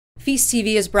Feast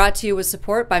TV is brought to you with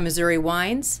support by Missouri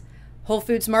Wines, Whole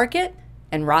Foods Market,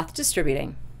 and Roth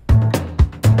Distributing.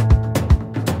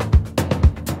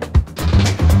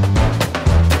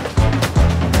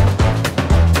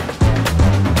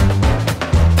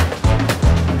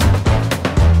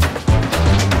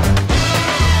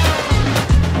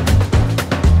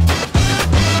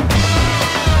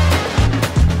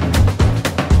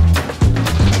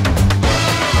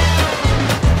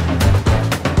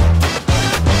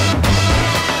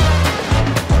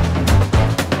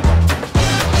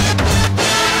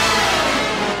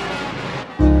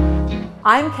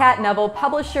 I'm Kat Neville,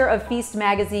 publisher of Feast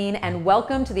Magazine, and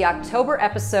welcome to the October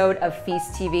episode of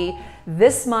Feast TV.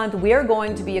 This month, we are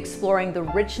going to be exploring the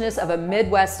richness of a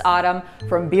Midwest autumn.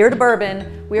 From beer to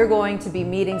bourbon, we are going to be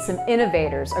meeting some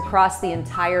innovators across the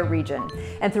entire region.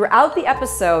 And throughout the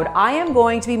episode, I am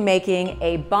going to be making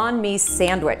a banh mi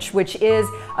sandwich, which is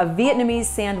a Vietnamese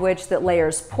sandwich that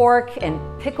layers pork and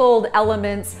pickled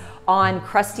elements on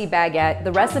crusty baguette.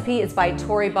 The recipe is by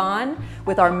Tori Bond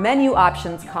with our menu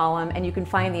options column, and you can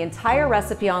find the entire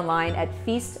recipe online at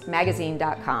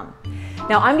feastmagazine.com.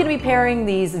 Now, I'm going to be pairing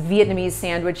these Vietnamese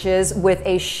sandwiches with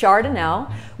a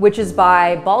Chardonnay, which is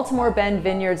by Baltimore Bend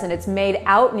Vineyards, and it's made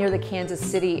out near the Kansas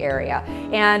City area.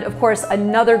 And of course,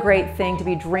 another great thing to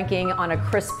be drinking on a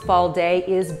crisp fall day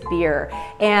is beer.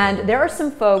 And there are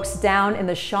some folks down in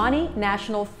the Shawnee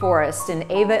National Forest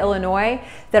in Ava, Illinois,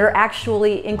 that are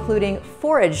actually including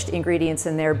foraged ingredients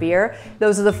in their beer.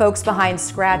 Those are the folks behind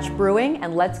Scratch Brewing,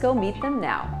 and let's go meet them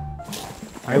now.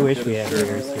 I wish we had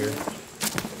beers here.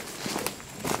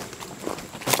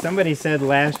 Somebody said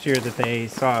last year that they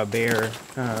saw a bear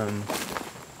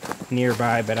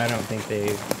nearby, but I don't think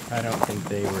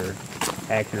they were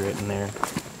accurate in their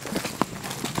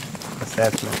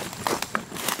assessment.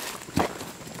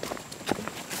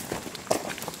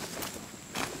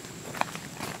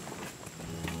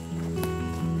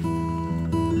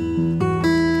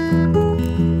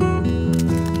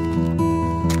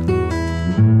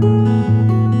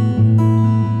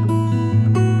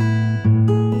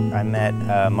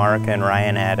 Mark and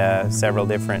Ryan at several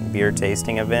different beer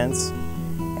tasting events,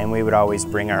 and we would always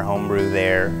bring our homebrew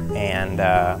there, and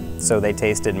so they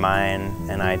tasted mine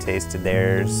and I tasted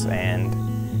theirs, and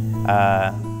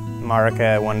Mark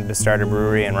wanted to start a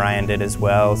brewery and Ryan did as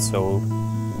well, so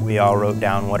we all wrote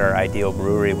down what our ideal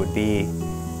brewery would be,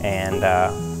 and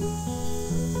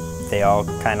they all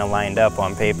kind of lined up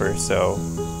on paper, so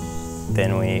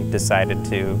then we decided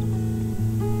to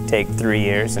take 3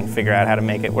 years and figure out how to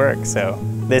make it work. So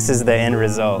this is the end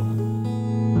result.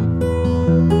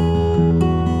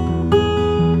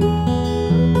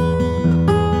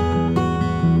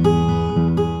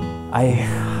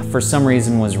 I, for some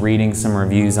reason, was reading some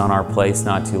reviews on our place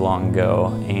not too long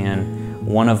ago, and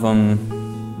one of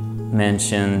them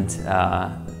mentioned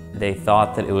they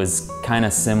thought that it was kind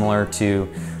of similar to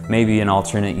maybe an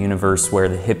alternate universe where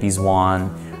the hippies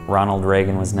won, Ronald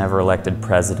Reagan was never elected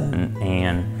president,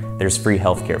 and there's free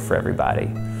healthcare for everybody.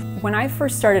 When I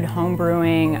first started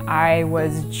homebrewing, I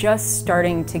was just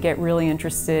starting to get really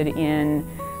interested in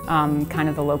kind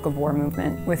of the locavore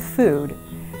movement with food.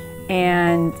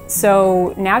 And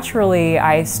so naturally,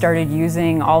 I started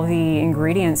using all the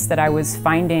ingredients that I was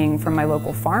finding from my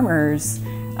local farmers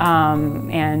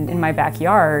and in my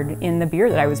backyard in the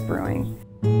beer that I was brewing.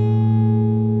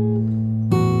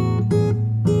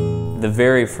 The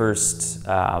very first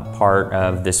part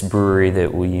of this brewery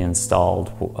that we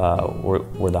installed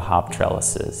were the hop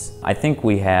trellises. I think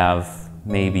we have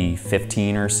maybe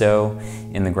 15 or so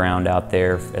in the ground out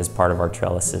there as part of our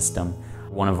trellis system.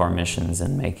 One of our missions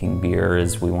in making beer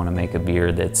is we want to make a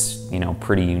beer that's,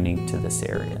 pretty unique to this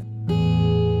area.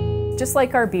 Just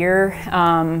like our beer,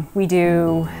 we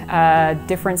do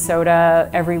different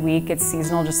soda every week. It's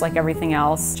seasonal, just like everything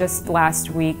else. Just last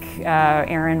week,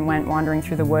 Aaron went wandering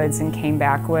through the woods and came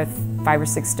back with 5 or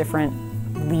 6 different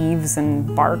leaves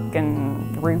and bark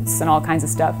and roots and all kinds of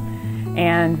stuff.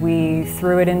 And we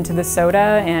threw it into the soda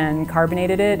and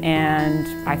carbonated it,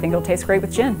 and I think it'll taste great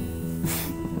with gin.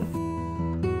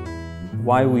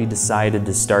 Why we decided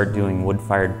to start doing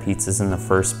wood-fired pizzas in the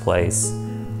first place,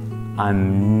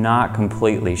 I'm not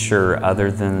completely sure,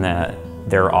 other than that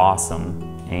they're awesome,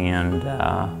 and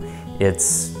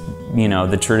it's,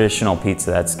 the traditional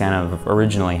pizza. That's kind of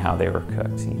originally how they were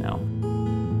cooked,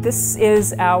 This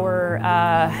is our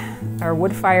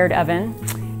wood-fired oven.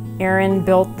 Aaron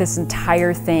built this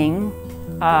entire thing.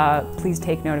 Please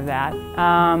take note of that.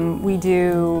 We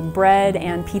do bread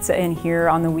and pizza in here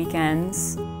on the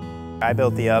weekends. I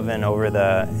built the oven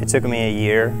it took me a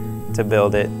year to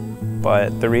build it,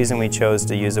 but the reason we chose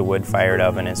to use a wood-fired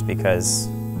oven is because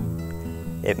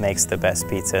it makes the best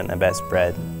pizza and the best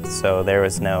bread. So there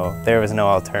was no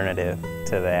alternative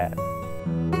to that.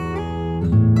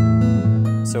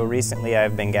 So recently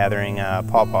I've been gathering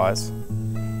pawpaws,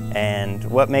 and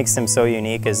what makes them so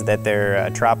unique is that they're a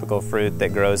tropical fruit that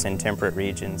grows in temperate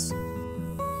regions.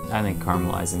 I think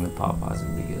caramelizing the pawpaws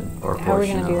would be good. Or How are we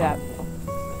going to do that?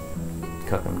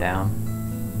 Cook them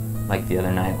down. Like the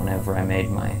other night whenever I made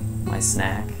my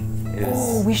snack.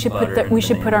 Oh, we should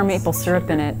put our maple syrup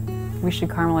in it. We should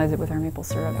caramelize it with our maple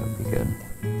syrup. That would be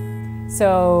good.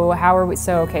 So how are we,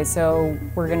 so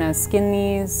we're going to skin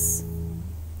these.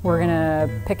 We're going to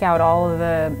pick out all of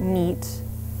the meat.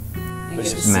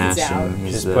 Just mash them.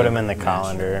 Just put them in the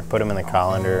colander. Put them in the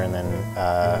colander and then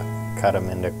cut them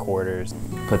into quarters.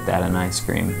 Put that in ice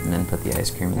cream and then put the ice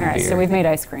cream in the beer. All right, so we've made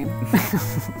ice cream.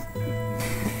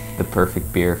 The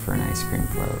perfect beer for an ice cream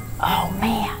float. Oh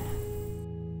man.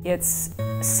 It's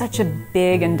such a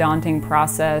big and daunting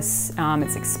process.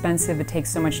 It's expensive, it takes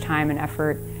so much time and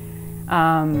effort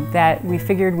that we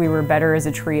figured we were better as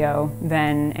a trio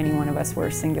than any one of us were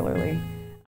singularly.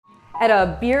 At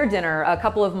a beer dinner a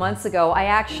couple of months ago, I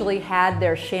actually had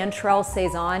their chanterelle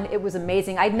saison. It was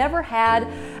amazing. I'd never had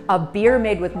a beer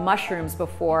made with mushrooms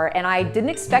before, and I didn't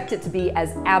expect it to be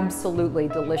as absolutely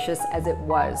delicious as it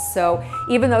was. So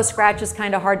even though Scratch is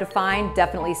kind of hard to find,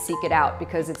 definitely seek it out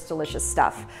because it's delicious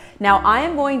stuff. Now I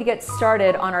am going to get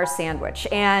started on our sandwich,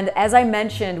 and as I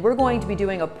mentioned, we're going to be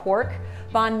doing a pork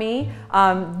banh mi.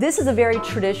 This is a very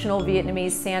traditional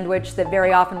Vietnamese sandwich that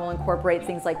very often will incorporate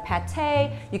things like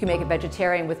pate. You can make it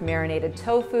vegetarian with marinated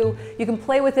tofu. You can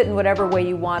play with it in whatever way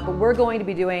you want, but we're going to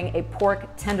be doing a pork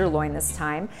tenderloin this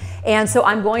time. And so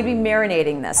I'm going to be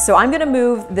marinating this. So I'm going to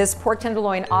move this pork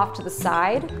tenderloin off to the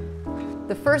side.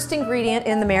 The first ingredient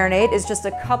in the marinade is just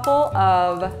a couple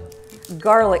of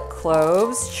garlic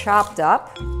cloves chopped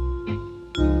up.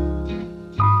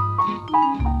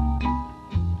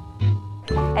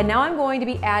 And now I'm going to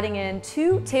be adding in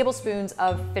 2 tablespoons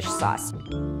of fish sauce.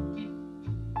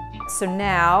 So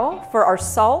now for our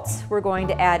salt, we're going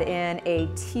to add in a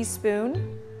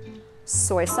teaspoon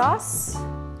soy sauce.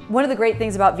 One of the great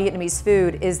things about Vietnamese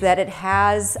food is that it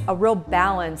has a real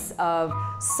balance of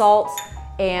salt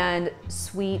and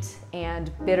sweet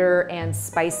and bitter and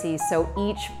spicy. So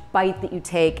each bite that you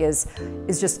take is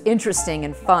just interesting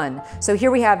and fun. So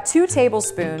here we have 2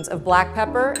 tablespoons of black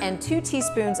pepper and 2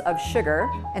 teaspoons of sugar.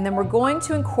 And then we're going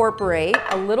to incorporate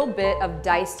a little bit of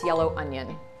diced yellow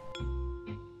onion.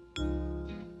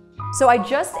 So I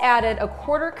just added a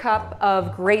 1/4 cup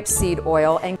of grapeseed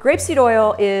oil, and grapeseed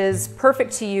oil is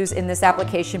perfect to use in this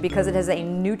application because it has a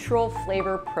neutral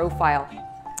flavor profile.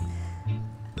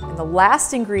 And the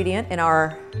last ingredient in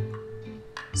our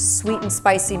sweet and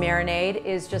spicy marinade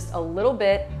is just a little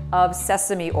bit of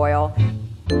sesame oil.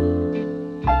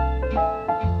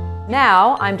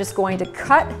 Now I'm just going to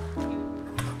cut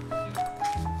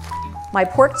my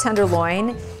pork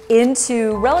tenderloin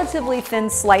into relatively thin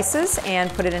slices and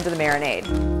put it into the marinade.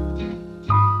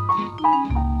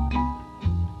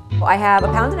 I have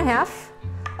 1.5 pounds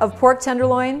of pork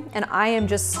tenderloin, and I am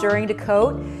just stirring to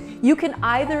coat. You can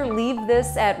either leave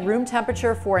this at room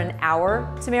temperature for an hour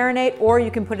to marinate, or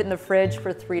you can put it in the fridge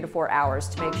for 3 to 4 hours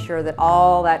to make sure that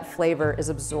all that flavor is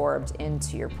absorbed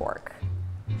into your pork.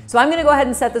 So I'm gonna go ahead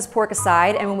and set this pork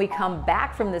aside, and when we come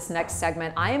back from this next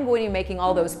segment, I am going to be making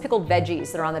all those pickled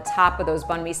veggies that are on the top of those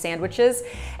banh mi sandwiches.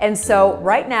 And so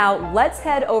right now, let's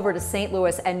head over to St.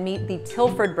 Louis and meet the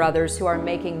Tilford brothers who are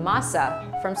making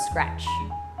masa from scratch.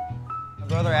 My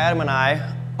brother Adam and I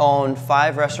own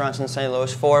 5 restaurants in St.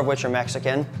 Louis, 4 of which are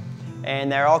Mexican, and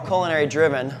they're all culinary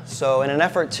driven. So in an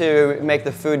effort to make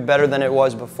the food better than it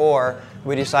was before,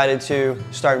 we decided to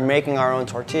start making our own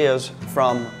tortillas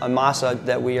from a masa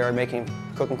that we are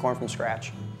cooking corn from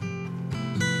scratch.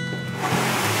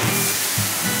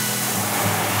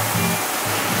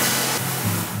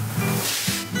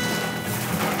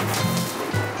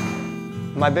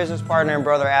 My business partner and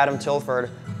brother Adam Tilford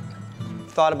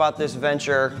thought about this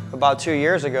venture about 2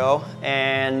 years ago,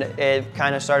 and it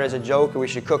kind of started as a joke. We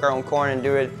should cook our own corn and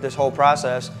do it this whole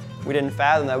process. We didn't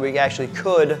fathom that we actually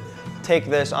could take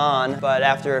this on, but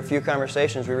after a few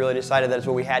conversations we really decided that it's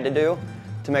what we had to do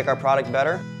to make our product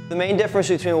better. The main difference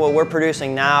between what we're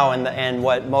producing now and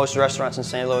what most restaurants in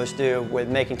St. Louis do with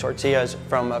making tortillas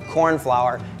from corn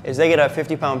flour is they get a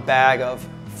 50-pound bag of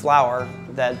flour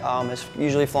that is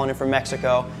usually flown in from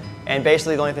Mexico, and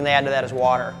basically the only thing they add to that is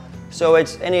water. So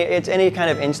it's any kind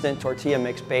of instant tortilla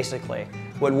mix, basically.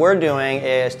 What we're doing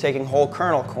is taking whole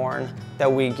kernel corn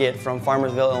that we get from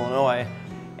Farmersville, Illinois,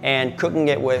 and cooking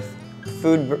it with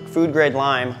food grade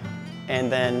lime,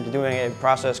 and then doing a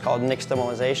process called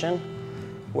nixtamalization.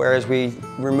 whereas we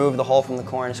remove the hull from the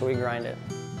corn so we grind it.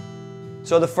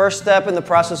 So the first step in the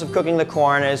process of cooking the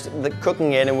corn is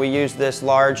cooking it, and we use this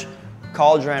large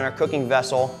cauldron or cooking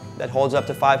vessel that holds up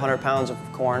to 500 pounds of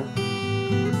corn.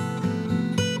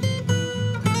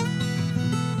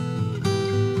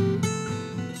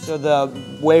 So the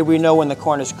way we know when the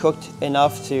corn is cooked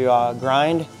enough to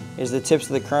grind is the tips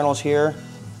of the kernels here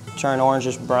turn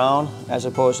orangish brown as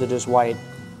opposed to just white.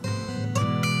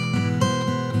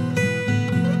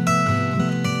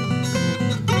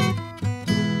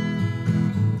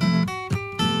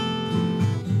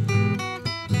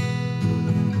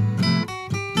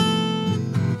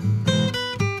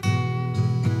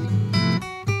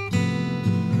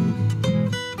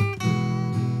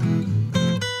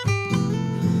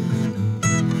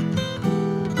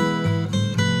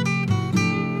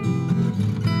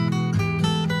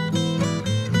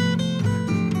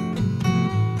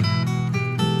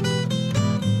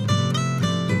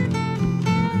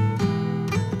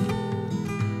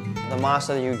 The masa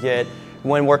that you get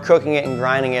when we're cooking it and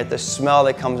grinding it, the smell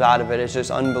that comes out of it is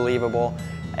just unbelievable.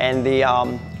 And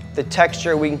the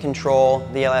texture we can control,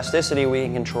 the elasticity we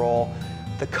can control,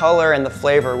 the color and the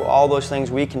flavor, all those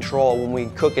things we control when we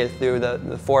cook it through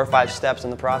the 4 or 5 steps in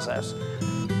the process.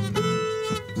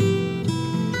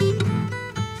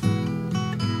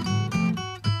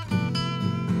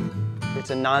 It's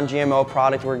a non-GMO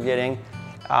product we're getting.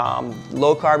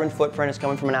 Low carbon footprint is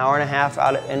coming from an hour and a half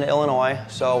out in Illinois,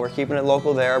 so we're keeping it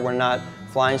local there. We're not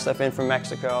flying stuff in from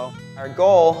Mexico. Our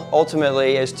goal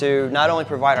ultimately is to not only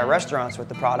provide our restaurants with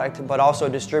the product, but also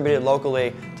distribute it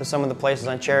locally to some of the places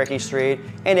on Cherokee Street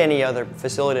and any other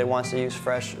facility that wants to use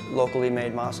fresh, locally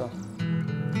made masa.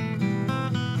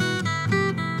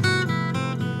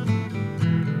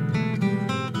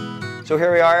 So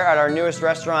here we are at our newest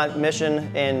restaurant,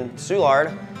 Mission in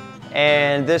Soulard.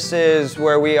 And this is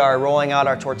where we are rolling out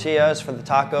our tortillas for the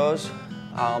tacos.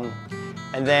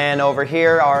 And then over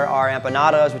here are our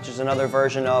empanadas, which is another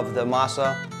version of the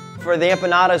masa. For the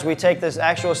empanadas, we take this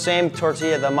actual same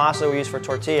tortilla, the masa we use for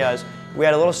tortillas. We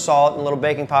add a little salt and a little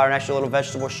baking powder and actually a little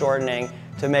vegetable shortening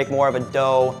to make more of a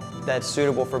dough that's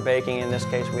suitable for baking. In this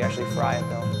case, we actually fry it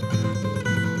though.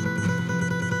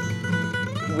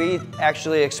 We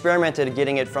actually experimented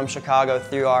getting it from Chicago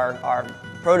through our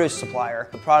produce supplier.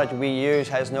 The product we use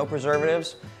has no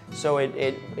preservatives, so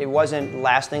it wasn't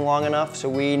lasting long enough, so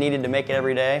we needed to make it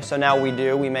every day. So now we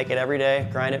do. We make it every day,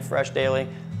 grind it fresh daily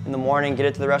in the morning, get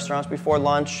it to the restaurants before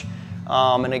lunch.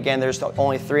 And again, there's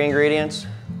only 3 ingredients: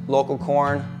 local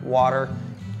corn, water,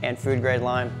 and food-grade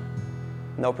lime.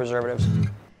 No preservatives.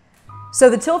 So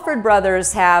the Tilford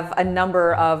brothers have a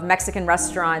number of Mexican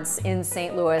restaurants in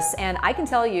St. Louis, and I can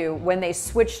tell you when they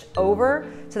switched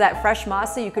over to that fresh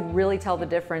masa, you could really tell the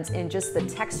difference in just the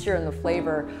texture and the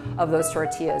flavor of those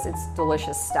tortillas. It's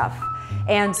delicious stuff.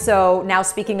 And so now,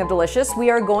 speaking of delicious, we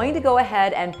are going to go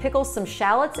ahead and pickle some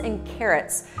shallots and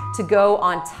carrots to go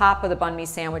on top of the banh mi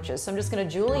sandwiches. So I'm just going to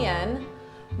julienne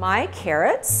my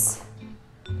carrots.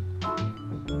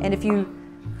 And if you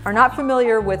are not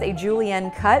familiar with a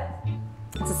julienne cut,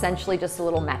 it's essentially just a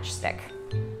little matchstick.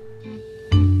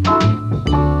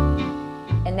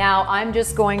 And now I'm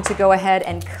just going to go ahead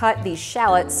and cut these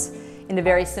shallots into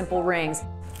very simple rings.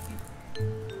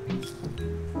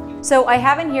 So I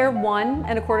have in here 1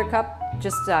 1/4 cup,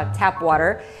 just tap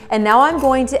water. And now I'm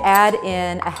going to add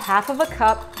in 1/2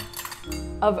 cup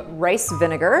of rice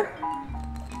vinegar.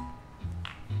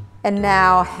 And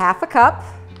now 1/2 cup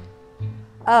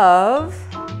of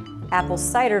apple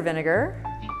cider vinegar,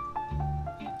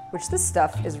 which this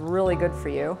stuff is really good for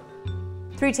you.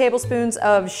 3 tablespoons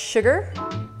of sugar,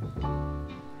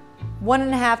 1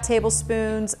 1/2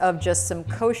 tablespoons of just some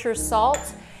kosher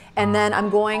salt, and then I'm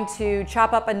going to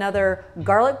chop up another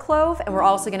garlic clove, and we're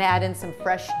also gonna add in some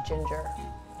fresh ginger.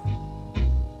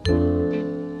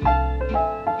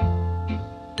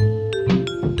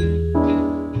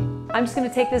 I'm just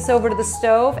gonna take this over to the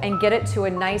stove and get it to a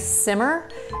nice simmer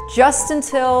just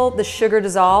until the sugar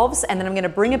dissolves, and then I'm gonna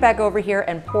bring it back over here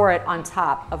and pour it on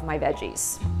top of my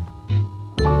veggies.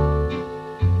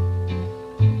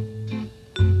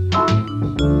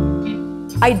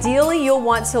 Ideally, you'll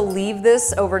want to leave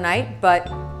this overnight, but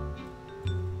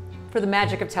for the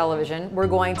magic of television, we're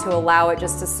going to allow it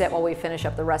just to sit while we finish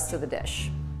up the rest of the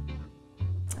dish.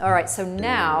 All right, so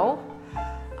now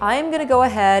I'm gonna go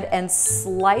ahead and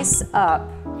slice up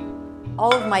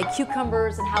all of my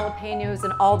cucumbers and jalapenos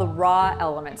and all the raw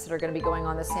elements that are gonna be going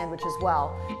on the sandwich as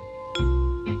well.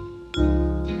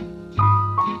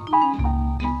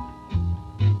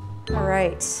 All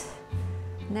right,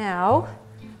 now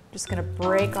I'm just gonna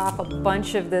break off a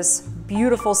bunch of this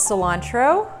beautiful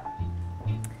cilantro.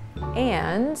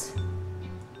 and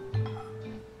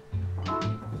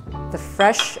the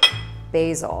fresh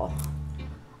basil.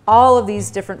 All of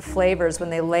these different flavors, when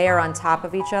they layer on top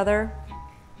of each other,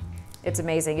 it's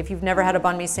amazing. If you've never had a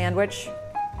banh mi sandwich,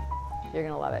 you're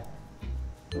gonna love it.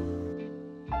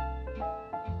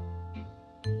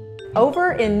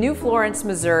 Over in New Florence,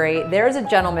 Missouri, there's a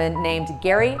gentleman named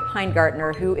Gary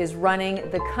Heingartner who is running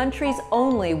the country's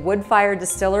only wood-fired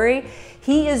distillery.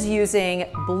 He is using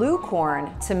blue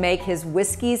corn to make his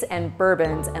whiskeys and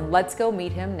bourbons, and let's go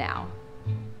meet him now.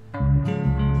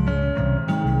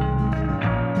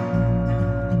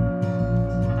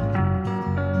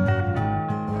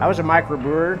 I was a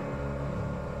microbrewer.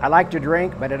 I like to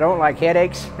drink, but I don't like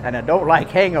headaches and I don't like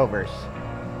hangovers.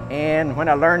 And when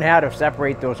I learned how to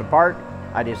separate those apart,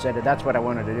 I decided that's what I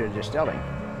wanted to do, distilling.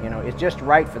 You know, it's just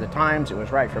right for the times. It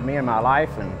was right for me and my life,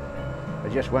 and I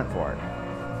just went for it.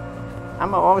 I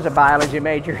was a biology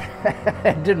major.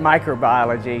 I did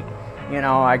microbiology. You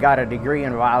know, I got a degree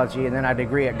in biology, and then I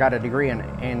got a degree in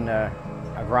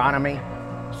agronomy.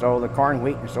 So the corn,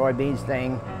 wheat, and soybeans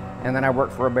thing. And then I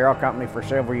worked for a barrel company for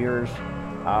several years.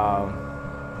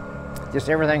 Just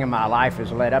everything in my life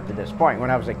has led up to this point. When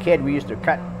I was a kid, we used to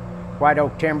cut white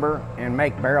oak timber and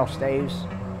make barrel staves,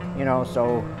 you know,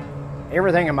 so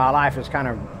everything in my life is kind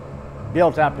of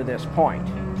built up to this point.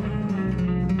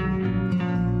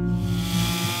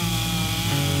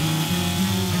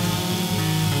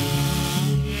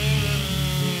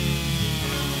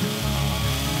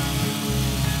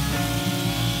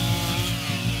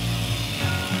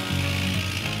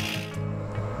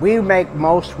 We make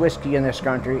most whiskey in this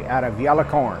country out of yellow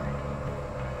corn,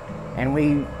 and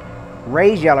we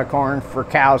raise yellow corn for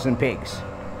cows and pigs.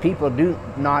 People do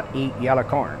not eat yellow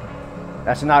corn.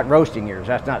 That's not roasting ears,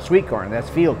 that's not sweet corn, that's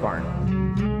field corn.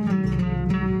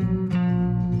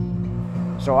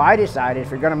 So I decided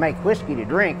if we're gonna make whiskey to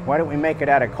drink, why don't we make it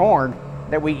out of corn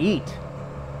that we eat?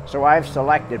 So I've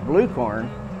selected blue corn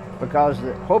because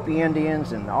the Hopi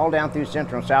Indians and all down through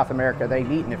Central and South America,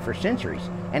 they've eaten it for centuries,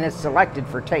 and it's selected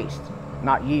for taste,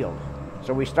 not yield.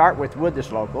 So we start with wood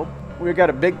that's local. We've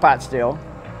got a big pot still,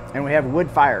 and we have wood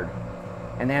fired.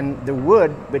 And then the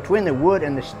wood, between the wood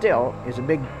and the still, is a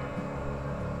big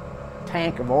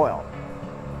tank of oil.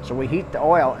 So we heat the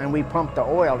oil and we pump the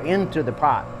oil into the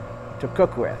pot to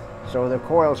cook with. So the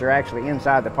coils are actually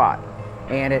inside the pot.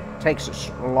 And it takes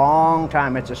a long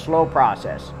time, it's a slow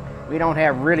process. We don't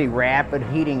have really rapid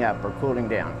heating up or cooling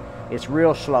down. It's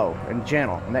real slow and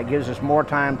gentle, and that gives us more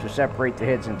time to separate the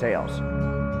heads and tails.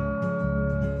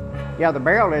 Yeah, the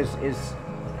barrel is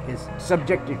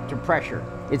subjected to pressure.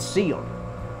 It's sealed,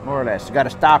 more or less. It's got a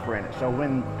stopper in it. So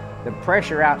when the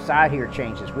pressure outside here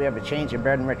changes, we have a change in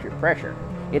barometric pressure.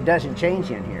 It doesn't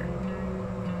change in here.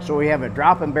 So we have a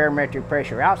drop in barometric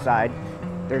pressure outside,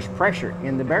 there's pressure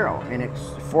in the barrel, and it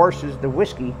forces the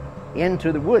whiskey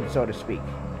into the wood, so to speak.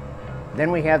 Then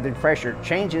we have the pressure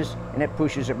changes and it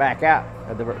pushes it back out.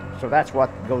 So that's what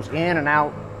goes in and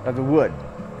out of the wood,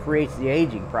 creates the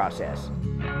aging process.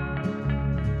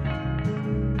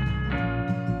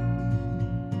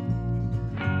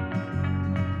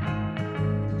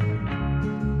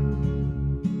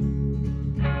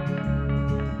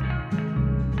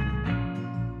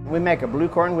 We make a blue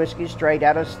corn whiskey straight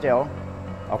out of still,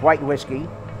 a white whiskey.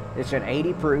 It's an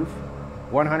 80 proof,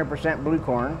 100% blue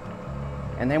corn.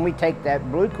 And then we take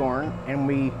that blue corn and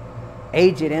we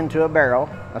age it into a barrel,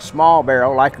 a small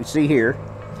barrel like you see here.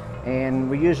 And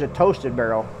we use a toasted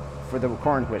barrel for the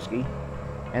corn whiskey.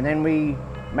 And then we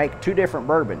make two different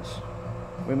bourbons.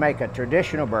 We make a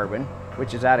traditional bourbon,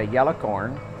 which is out of yellow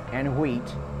corn and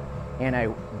wheat in a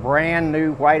brand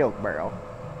new white oak barrel.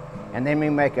 And then we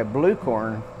make a blue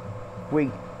corn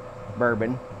wheat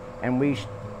bourbon, and we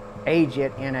age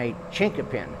it in a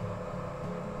chinkapin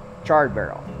charred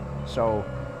barrel. So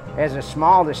as a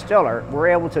small distiller, we're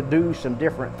able to do some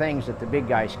different things that the big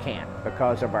guys can't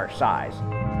because of our size.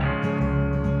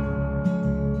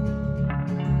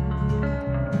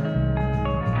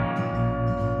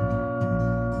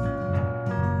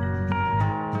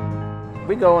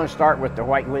 We go and start with the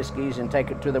white whiskeys and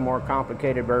take it to the more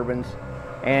complicated bourbons.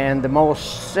 And the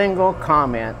most single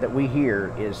comment that we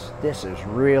hear is, "This is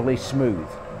really smooth."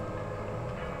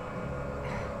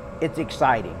 It's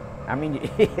exciting. I mean,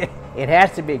 it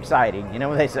has to be exciting. You know,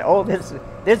 when they say, "Oh, this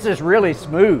is really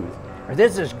smooth," or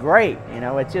 "This is great," you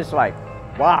know, it's just like,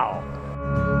 wow.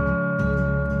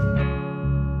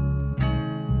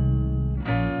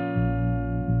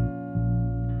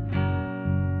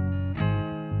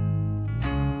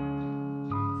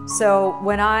 So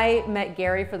when I met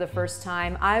Gary for the first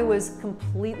time, I was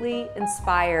completely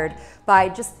inspired by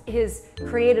just his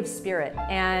creative spirit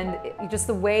and just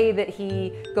the way that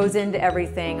he goes into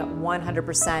everything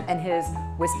 100%. And his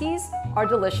whiskeys are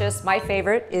delicious. My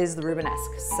favorite is the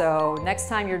Rubenesque. So next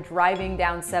time you're driving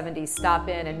down 70, stop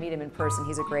in and meet him in person.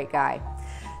 He's a great guy.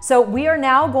 So we are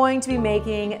now going to be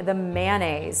making the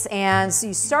mayonnaise. And so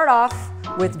you start off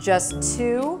with just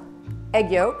 2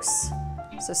 egg yolks.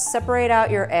 So separate out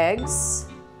your eggs.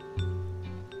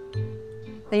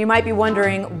 Now you might be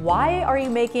wondering, why are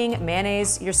you making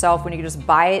mayonnaise yourself when you can just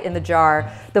buy it in the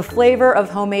jar? The flavor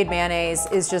of homemade mayonnaise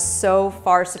is just so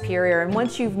far superior. And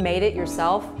once you've made it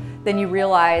yourself, then you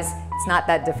realize it's not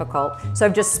that difficult. So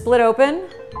I've just split open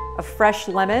a fresh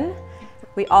lemon.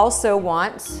 We also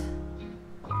want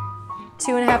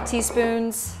 2½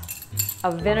 teaspoons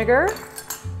of vinegar,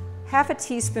 ½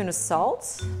 teaspoon of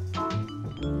salt,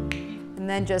 and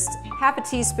then just ½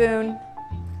 teaspoon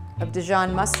of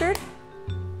Dijon mustard.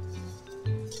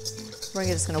 We're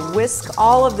just gonna whisk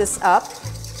all of this up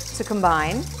to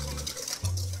combine.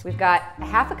 We've got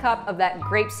 ½ cup of that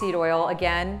grapeseed oil,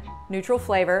 again, neutral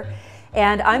flavor.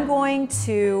 And I'm going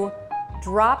to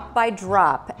drop by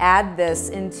drop add this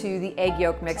into the egg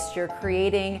yolk mixture,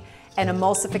 creating an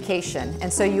emulsification.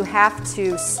 And so you have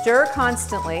to stir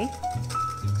constantly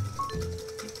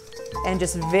and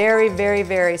just very, very,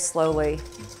 very slowly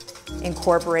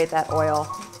incorporate that oil.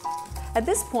 At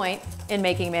this point in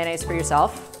making mayonnaise for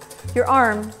yourself, your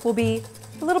arm will be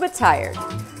a little bit tired,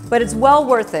 but it's well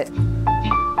worth it.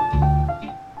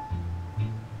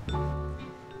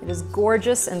 It is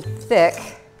gorgeous and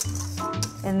thick,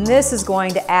 and this is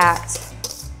going to act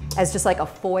as just like a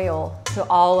foil to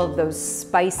all of those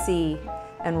spicy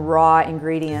and raw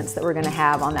ingredients that we're gonna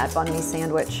have on that banh mi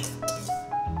sandwich.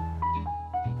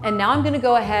 And now I'm gonna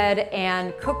go ahead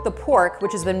and cook the pork,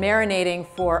 which has been marinating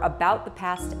for about the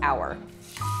past hour.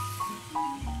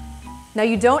 Now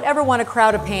you don't ever wanna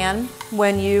crowd a pan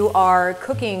when you are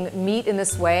cooking meat in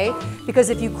this way, because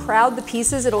if you crowd the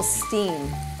pieces, it'll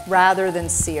steam rather than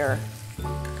sear.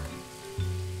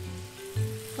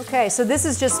 Okay, so this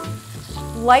is just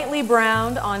lightly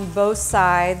browned on both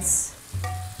sides.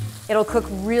 It'll cook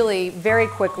really very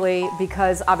quickly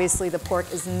because obviously the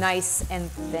pork is nice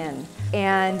and thin.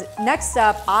 And next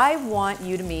up, I want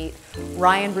you to meet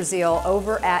Ryan Brazeal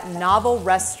over at Novel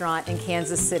Restaurant in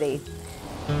Kansas City.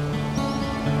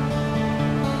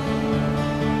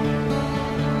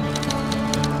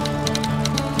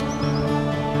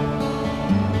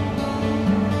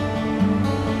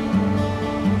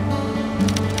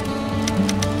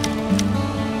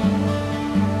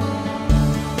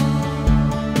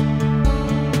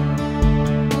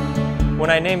 When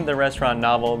I named the restaurant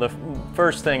Novel, the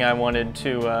first thing I wanted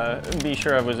to be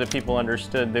sure of was that people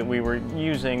understood that we were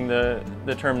using the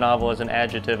term novel as an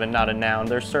adjective and not a noun.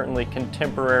 There's certainly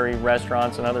contemporary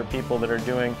restaurants and other people that are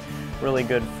doing really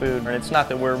good food. And it's not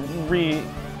that we're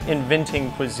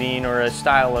reinventing cuisine or a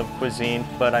style of cuisine,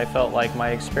 but I felt like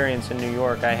my experience in New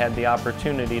York, I had the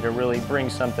opportunity to really bring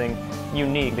something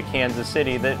unique to Kansas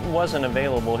City that wasn't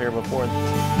available here before.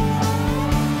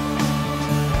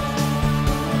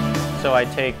 So I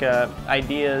take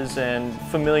ideas and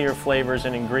familiar flavors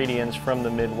and ingredients from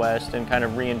the Midwest and kind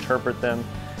of reinterpret them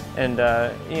and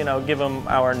you know, give them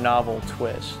our novel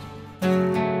twist.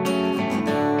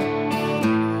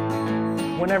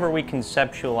 Whenever we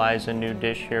conceptualize a new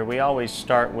dish here, we always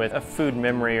start with a food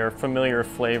memory or familiar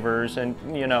flavors and,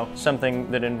 you know,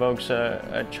 something that invokes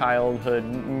a childhood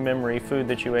memory, food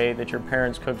that you ate, that your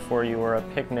parents cooked for you, or a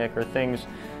picnic, or things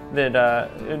that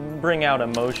bring out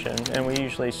emotion. And we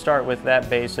usually start with that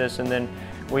basis, and then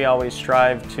we always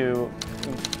strive to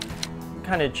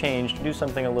kind of change, do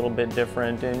something a little bit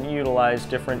different and utilize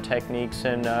different techniques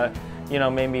and you know,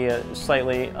 maybe a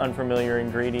slightly unfamiliar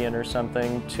ingredient or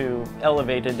something to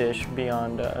elevate a dish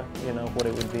beyond you know, what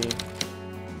it would be.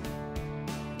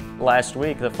 Last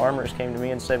week, the farmers came to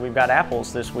me and said, we've got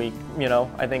apples this week, you know,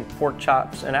 I think pork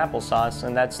chops and applesauce,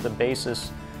 and that's the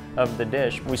basis of the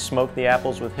dish. We smoke the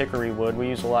apples with hickory wood. We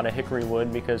use a lot of hickory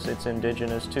wood because it's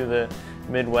indigenous to the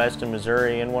Midwest and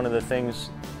Missouri, and one of the things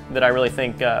that I really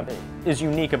think is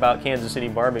unique about Kansas City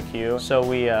barbecue. So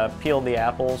we peeled the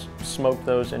apples, smoked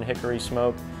those in hickory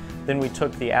smoke, then we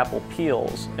took the apple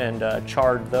peels and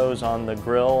charred those on the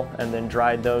grill and then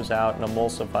dried those out and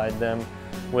emulsified them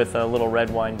with a little red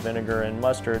wine vinegar and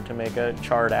mustard to make a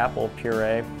charred apple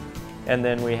puree. And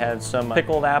then we had some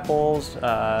pickled apples,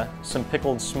 some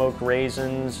pickled smoked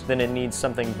raisins. Then it needs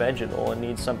something vegetal, it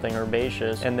needs something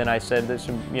herbaceous. And then I said this,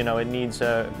 you know, it needs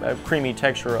a creamy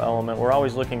textural element. We're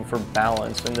always looking for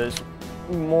balance, and there's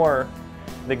more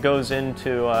that goes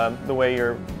into the way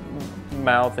your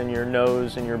mouth and your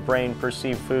nose and your brain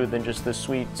perceive food than just the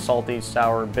sweet, salty,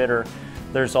 sour, bitter.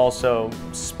 There's also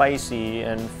spicy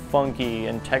and funky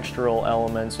and textural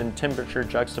elements and temperature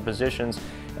juxtapositions,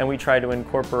 and we try to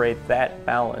incorporate that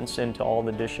balance into all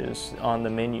the dishes on the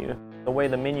menu. The way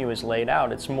the menu is laid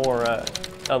out, it's more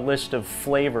a list of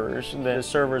flavors. The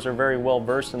servers are very well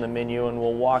versed in the menu and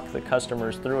will walk the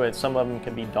customers through it. Some of them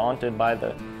can be daunted by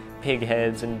the pig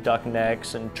heads and duck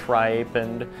necks and tripe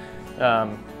and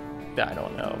I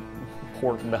don't know,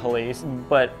 pork bellies.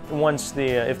 But once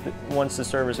the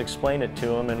servers explain it to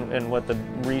them and what the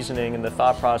reasoning and the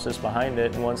thought process behind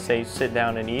it, and once they sit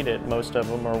down and eat it, most of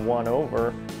them are won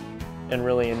over and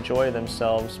really enjoy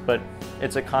themselves. But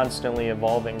it's a constantly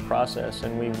evolving process,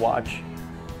 and we watch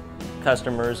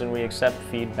customers and we accept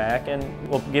feedback, and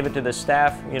we'll give it to the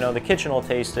staff. You know, the kitchen will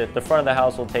taste it, the front of the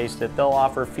house will taste it, they'll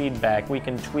offer feedback. We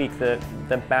can tweak the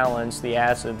balance, the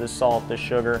acid, the salt, the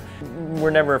sugar. We're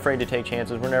never afraid to take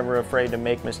chances. We're never afraid to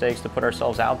make mistakes, to put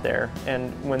ourselves out there.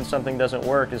 And when something doesn't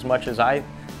work as much as I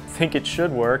think it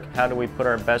should work, how do we put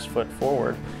our best foot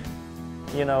forward?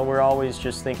 You know, we're always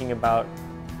just thinking about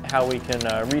how we can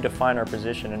redefine our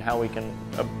position and how we can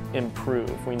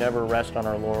improve. We never rest on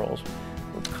our laurels.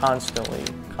 We're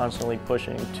constantly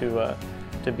pushing to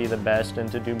be the best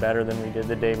and to do better than we did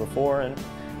the day before. And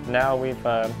now we've,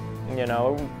 you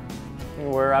know,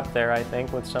 we're up there, I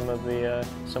think, with some of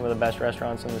the best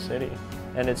restaurants in the city.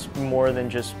 And it's more than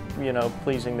just, you know,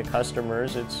 pleasing the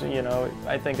customers. It's, you know,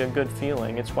 I think a good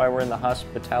feeling. It's why we're in the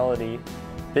hospitality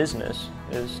business,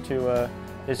 is to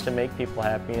make people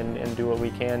happy and do what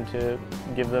we can to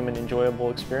give them an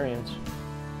enjoyable experience.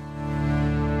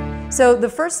 So the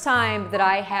first time that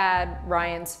I had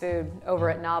Ryan's food over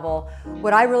at Novel,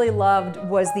 what I really loved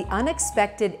was the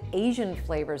unexpected Asian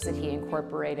flavors that he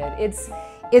incorporated. It's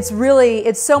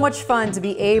so much fun to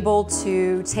be able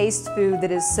to taste food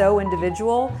that is so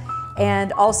individual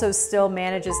and also still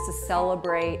manages to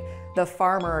celebrate the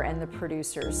farmer and the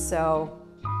producers. So,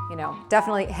 you know,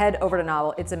 definitely head over to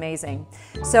Novel. It's amazing.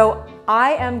 So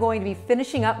I am going to be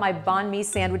finishing up my banh mi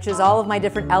sandwiches. All of my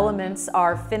different elements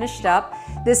are finished up.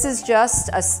 This is just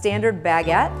a standard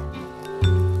baguette.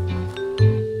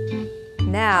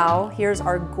 Now, here's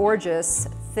our gorgeous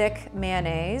thick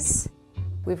mayonnaise.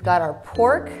 We've got our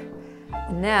pork.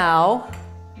 Now,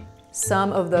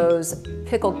 some of those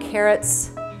pickled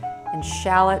carrots and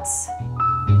shallots.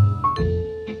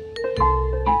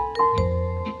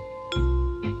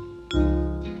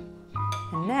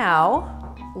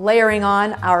 Now, layering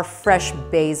on our fresh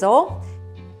basil,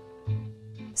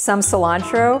 some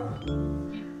cilantro,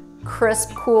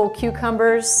 crisp, cool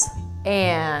cucumbers,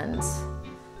 and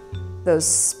those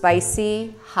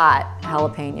spicy, hot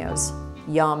jalapenos.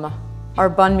 Yum. Our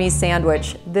banh mi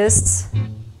sandwich. This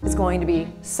is going to be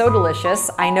so delicious.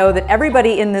 I know that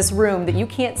everybody in this room that you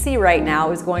can't see right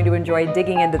now is going to enjoy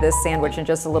digging into this sandwich in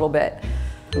just a little bit.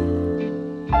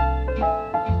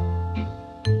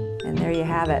 There you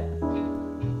have it.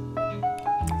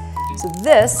 So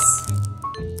this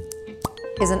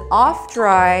is an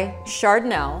off-dry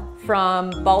Chardonnay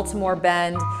from Baltimore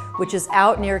Bend, which is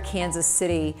out near Kansas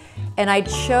City. And I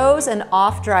chose an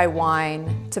off-dry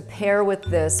wine to pair with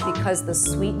this because the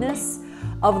sweetness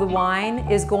of the wine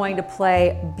is going to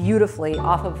play beautifully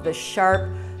off of the sharp,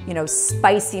 you know,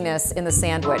 spiciness in the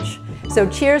sandwich. So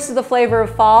cheers to the flavor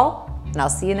of fall, and I'll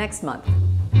see you next month.